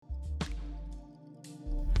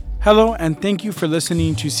Hello, and thank you for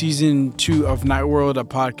listening to Season 2 of Night World, a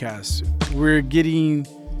podcast. We're getting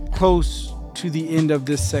close to the end of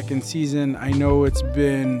this second season. I know it's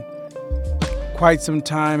been quite some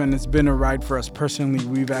time, and it's been a ride for us personally.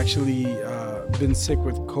 We've actually been sick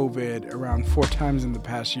with COVID around 4 times in the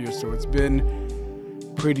past year, so it's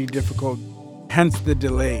been pretty difficult, hence the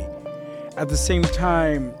delay. At the same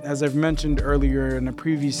time, as I've mentioned earlier in a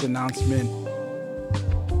previous announcement,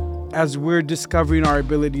 as we're discovering our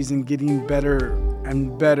abilities and getting better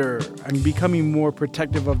and becoming more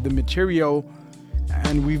protective of the material,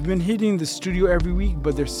 and we've been hitting the studio every week,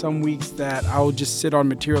 but there's some weeks that I'll just sit on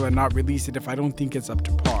material and not release it if I don't think it's up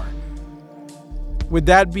to par. With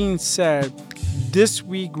that being said, this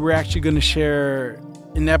week we're actually going to share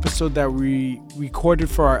an episode that we recorded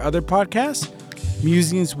for our other podcast,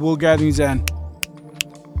 Musings, Wool Gatherings,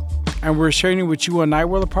 and we're sharing it with you on Night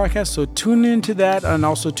World podcast. So tune into that, and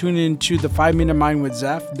also tune into the 5 Minute Mind with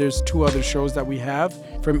Zeph. There's 2 other shows that we have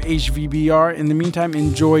from HVBR. In the meantime,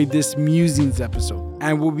 enjoy this Musings episode.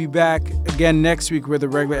 And we'll be back again next week with a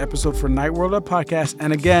regular episode for Night World podcast.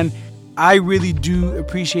 And again, I really do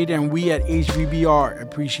appreciate it, and we at HVBR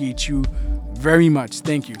appreciate you very much.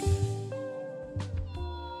 Thank you.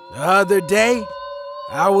 The other day,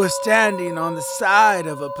 I was standing on the side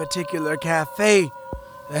of a particular cafe.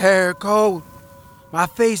 The hair cold, my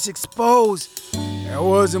face exposed. There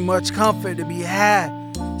wasn't much comfort to be had,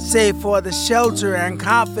 save for the shelter and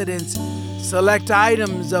confidence. Select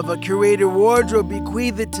items of a curated wardrobe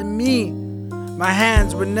bequeathed to me. My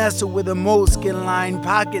hands were nestled with moleskin-lined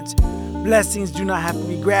pockets. Blessings do not have to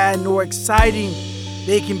be grand nor exciting.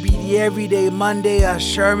 They can be the everyday Monday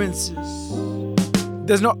assurances.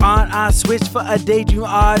 There's no on-off switch for a daydream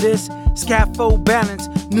artist. Scaffold balance,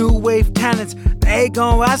 new wave talents. They ain't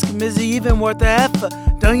gon' ask him, is he even worth the effort?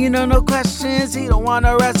 Don't you know no questions? He don't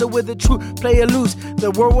wanna wrestle with the truth. Play it loose.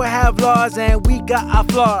 The world will have laws and we got our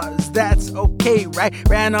flaws. That's okay, right?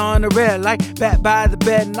 Ran on the red light, back by the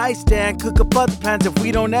bed nightstand. Cook up other plans if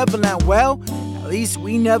we don't ever land. Well, at least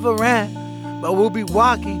we never ran. But we'll be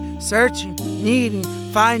walking, searching, needing,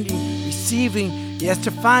 finding, receiving. Yes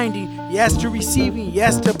to finding, yes to receiving,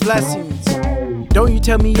 yes to blessings. Don't you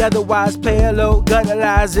tell me otherwise, play a low, gutter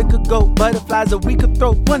lies, it could go, butterflies that we could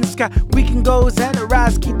throw, one in the sky, we can go,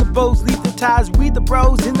 rise, keep the bows, leave the ties, we the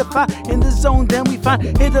bros, in the fire, in the zone, then we find,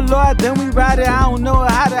 hit the Lord, then we ride it, I don't know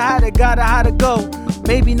how to go,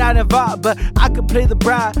 maybe not involved, but I could play the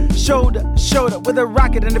bride, shoulder, with a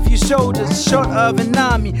rocket and a few shoulders, short of an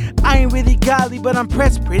army, I ain't really godly, but I'm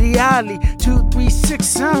pressed pretty highly, 2, 3,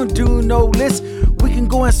 6, I don't do no list, we can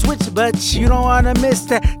go and switch, but you don't wanna miss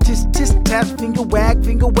that, tisk, tap, finger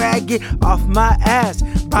wag, get off my ass.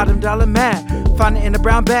 Bottom dollar mad, find it in a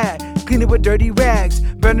brown bag. Clean it with dirty rags,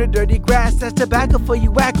 burn the dirty grass. That's tobacco for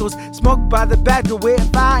you wackos. Smoke by the back door with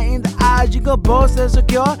fire in the eyes. You gon' boast and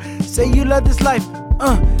secure. Say you love this life.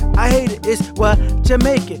 I hate it. It's what you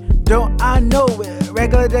make it. Don't I know it?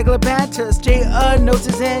 Regular banter, straight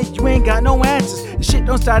notice, and you ain't got no answers. The shit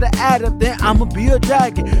don't start to add up, then I'ma be a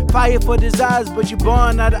dragon. Fire for desires, but you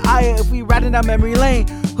born out of ire. If we riding down memory lane,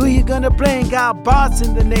 who you gonna blame? Got boss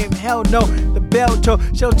in the name, hell no. The bell toe,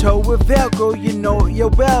 shell toe with Velcro. You know you're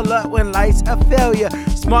well up when lights a failure.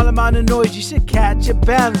 Small amount of noise, you should catch your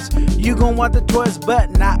balance. You gon' want the toys,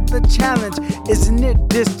 but not the challenge. Isn't it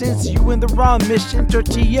distance? You in the wrong mission,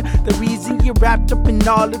 tortilla. The reason you're wrapped up in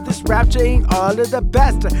all of this rapture ain't all of the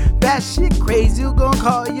best. That shit crazy, who gon'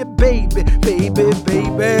 call you baby.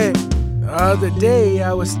 The other day,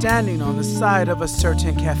 I was standing on the side of a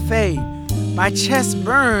certain cafe. My chest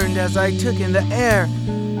burned as I took in the air.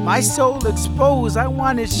 My soul exposed, I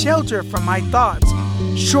wanted shelter from my thoughts.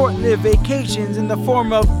 Short-lived vacations in the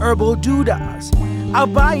form of herbal doodahs. I'll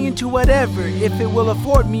buy into whatever if it will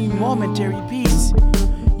afford me momentary peace.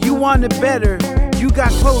 You want it better, you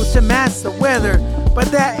got clothes to match the weather,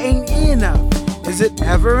 but that ain't enough. Is it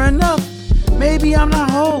ever enough? Maybe I'm not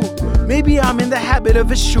whole. Maybe I'm in the habit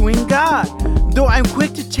of eschewing God. Though I'm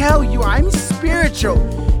quick to tell you I'm spiritual.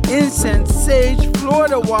 Incense, sage,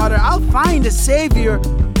 Florida water, I'll find a savior.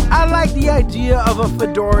 I like the idea of a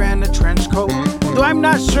fedora and a trench coat. Though I'm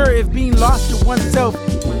not sure if being lost to oneself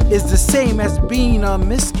is the same as being a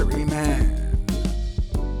mystery man.